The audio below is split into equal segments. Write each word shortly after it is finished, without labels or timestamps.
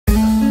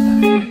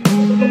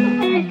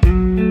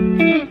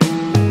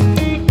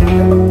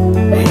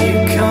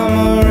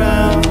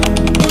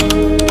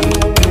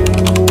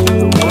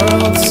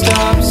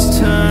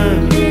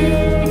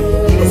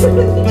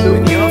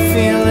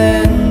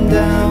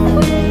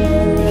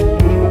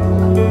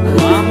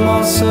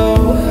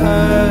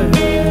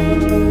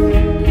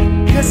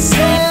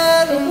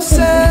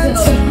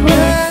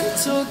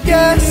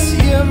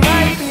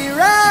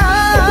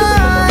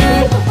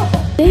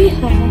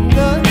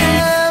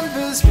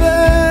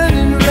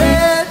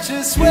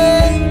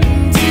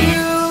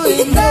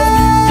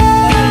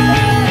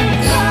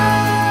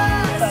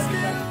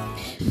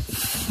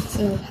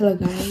Hello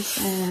guys,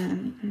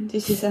 and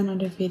this is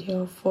another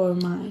video for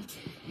my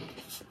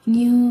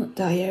new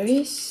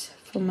diaries.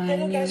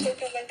 Welcome back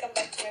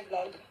to my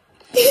vlog.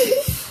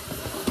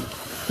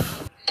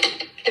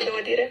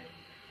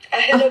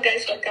 Hello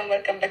guys, welcome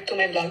back to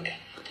my vlog.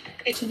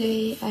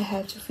 Today I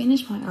have to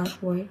finish my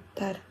artwork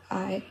that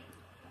I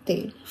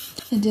did,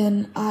 and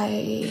then I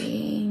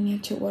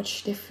need to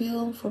watch the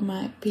film for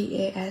my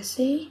PA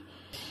essay.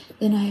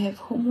 Then I have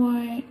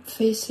homework,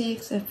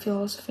 physics and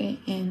philosophy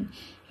and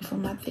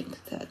informatics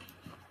that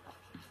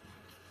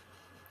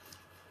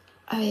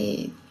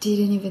I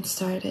didn't even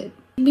start it.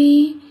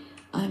 Maybe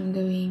I'm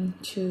going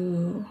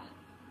to,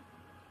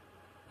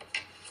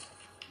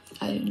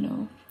 I don't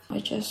know, I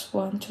just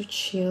want to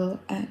chill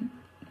and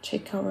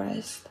take a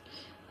rest.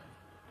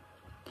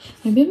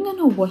 Maybe I'm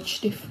gonna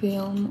watch the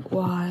film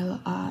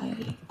while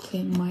I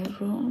clean my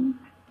room.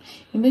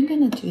 Maybe I'm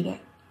gonna do that.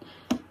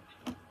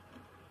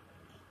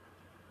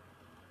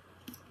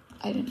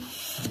 I don't know.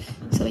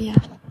 So yeah.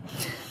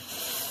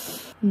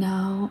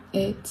 Now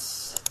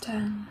it's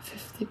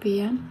 10:50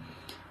 p.m.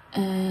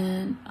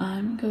 and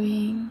I'm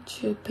going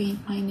to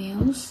paint my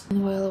nails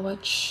and while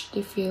watch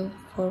the film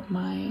for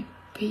my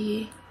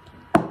PE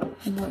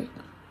homework.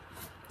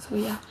 So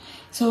yeah.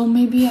 So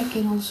maybe I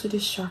can also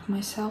distract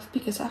myself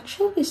because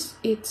actually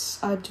it's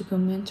a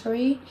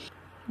documentary.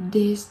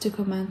 This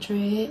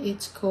documentary,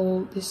 it's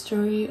called The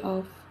Story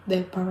of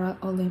the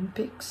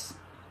Paralympics.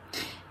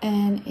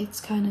 And it's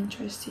kind of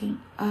interesting.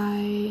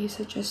 I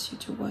suggest you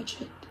to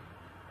watch it.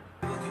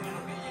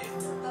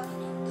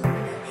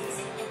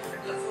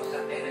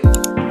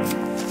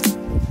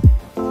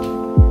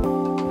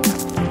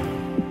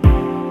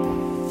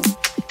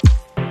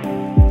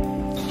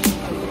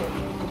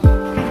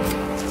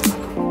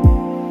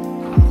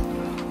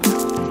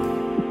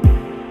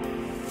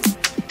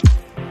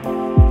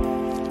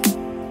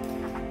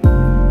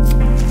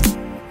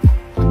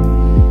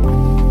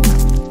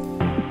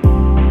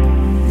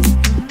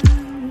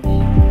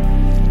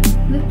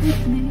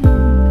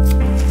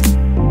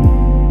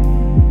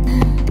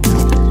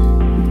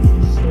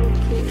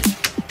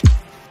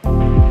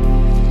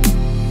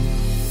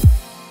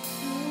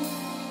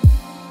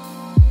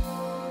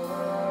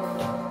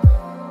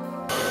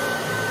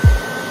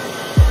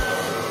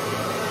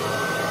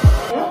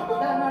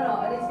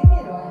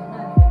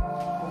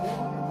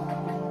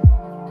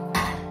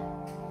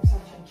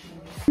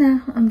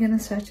 Now I'm gonna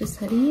start to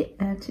study,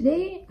 and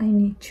today I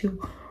need to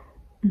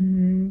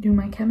do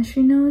my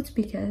chemistry notes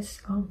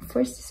because on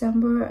 1st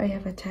December I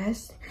have a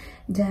test.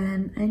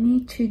 Then I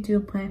need to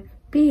do my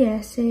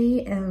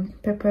PSA and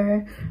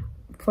prepare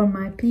for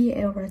my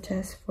PA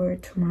test for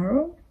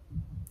tomorrow.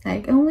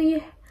 I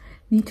only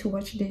need to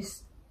watch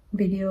this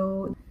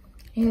video.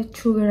 I have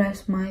to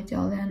organize my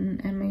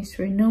Italian and my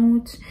history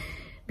notes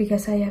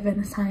because I have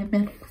an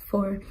assignment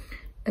for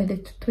the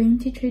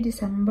 23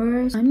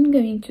 December. I'm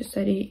going to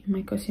study in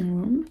my cousin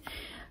room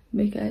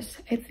because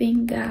I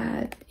think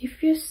that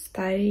if you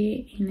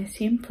study in the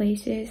same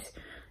place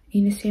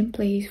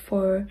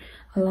for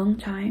a long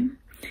time,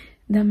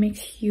 that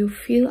makes you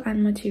feel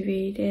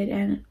unmotivated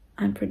and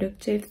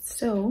unproductive.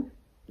 So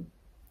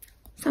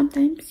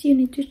sometimes you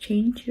need to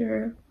change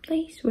your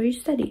place where you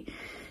study.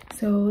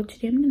 So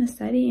today I'm gonna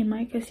study in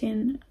my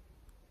cousin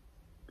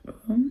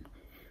room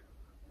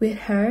with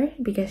her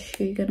because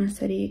she's gonna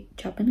study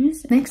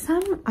Japanese. Next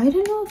time, I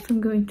don't know if I'm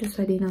going to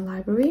study in a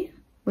library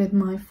with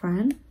my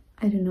friend.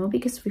 I don't know,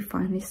 because we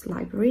find this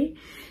library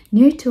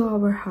near to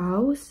our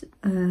house,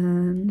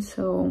 and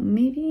so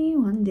maybe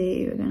one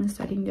day we're gonna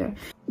study there.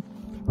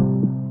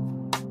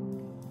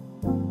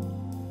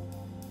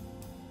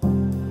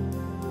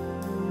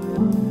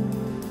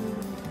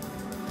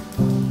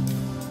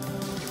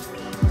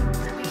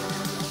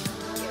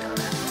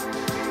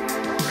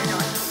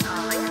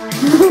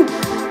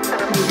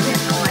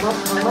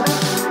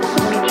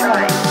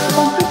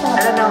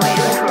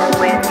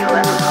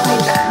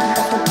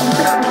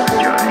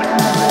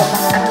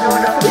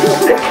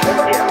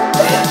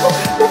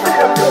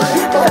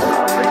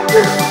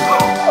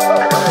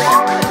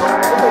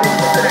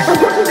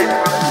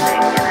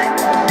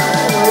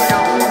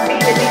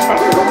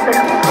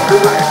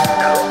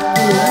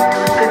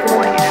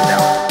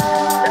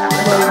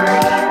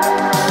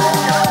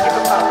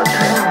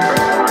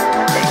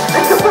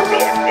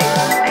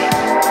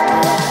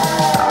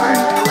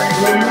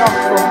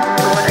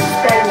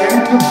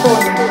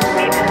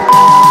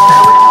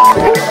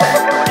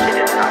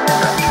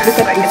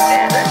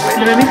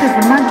 Veramente il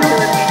formaggio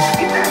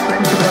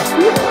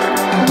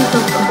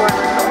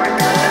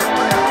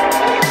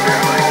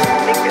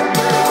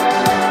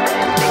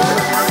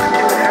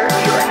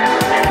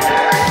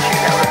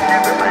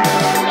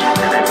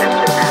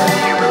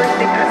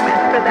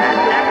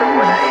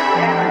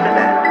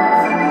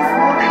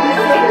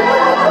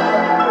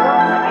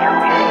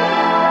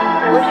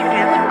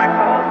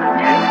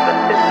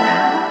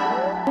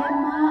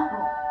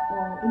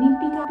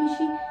olimpica di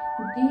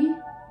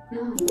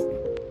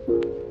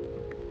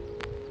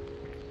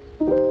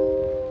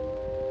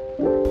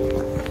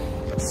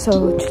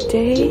So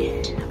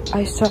today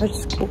I start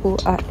school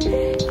at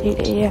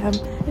 8 a.m.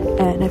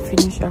 and I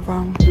finish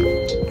around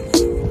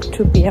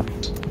 2 p.m.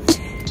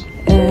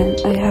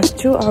 and I have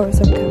 2 hours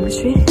of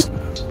chemistry,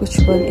 which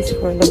one is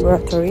for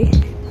laboratory.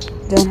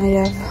 Then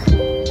I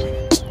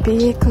have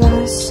PE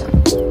class,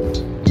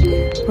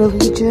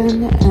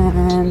 religion,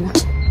 and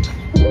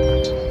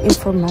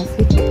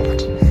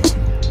informatics.